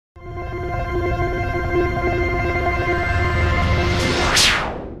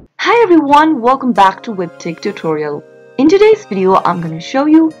Hi everyone, welcome back to Webtech Tutorial. In today's video, I'm going to show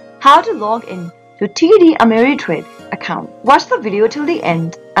you how to log in to TD Ameritrade account. Watch the video till the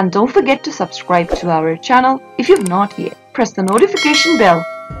end and don't forget to subscribe to our channel if you've not yet. Press the notification bell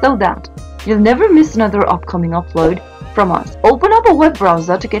so that you'll never miss another upcoming upload from us. Open up a web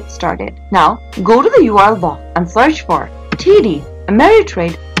browser to get started. Now, go to the URL box and search for TD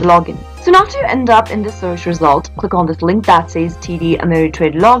Ameritrade Login. Soon after you end up in the search result, click on this link that says TD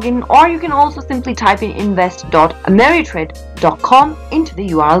Ameritrade Login, or you can also simply type in invest.ameritrade.com into the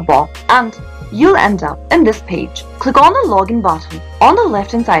URL box and you'll end up in this page. Click on the login button on the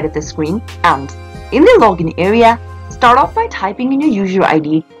left hand side of the screen, and in the login area, start off by typing in your user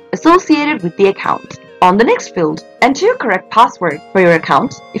ID associated with the account. On the next field, enter your correct password for your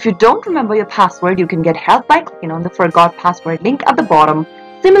account. If you don't remember your password, you can get help by clicking on the Forgot Password link at the bottom.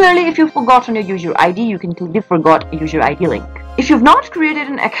 Similarly, if you've forgotten your user ID, you can click the Forgot User ID link. If you've not created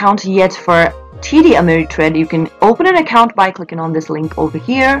an account yet for TD Ameritrade, you can open an account by clicking on this link over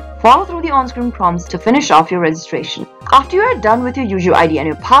here. Follow through the on-screen prompts to finish off your registration. After you are done with your user ID and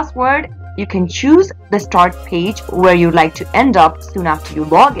your password, you can choose the start page where you'd like to end up soon after you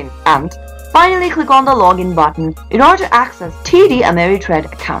log in. And finally, click on the login button in order to access TD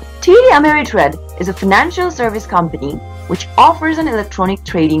Ameritrade account. TD Ameritrade is a financial service company which offers an electronic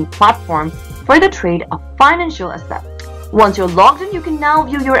trading platform for the trade of financial assets. Once you're logged in, you can now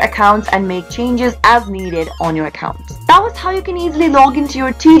view your accounts and make changes as needed on your accounts. That was how you can easily log into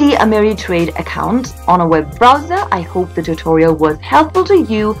your TD Ameritrade account on a web browser. I hope the tutorial was helpful to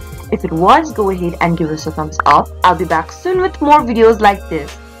you. If it was, go ahead and give us a thumbs up. I'll be back soon with more videos like this.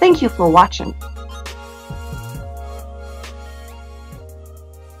 Thank you for watching.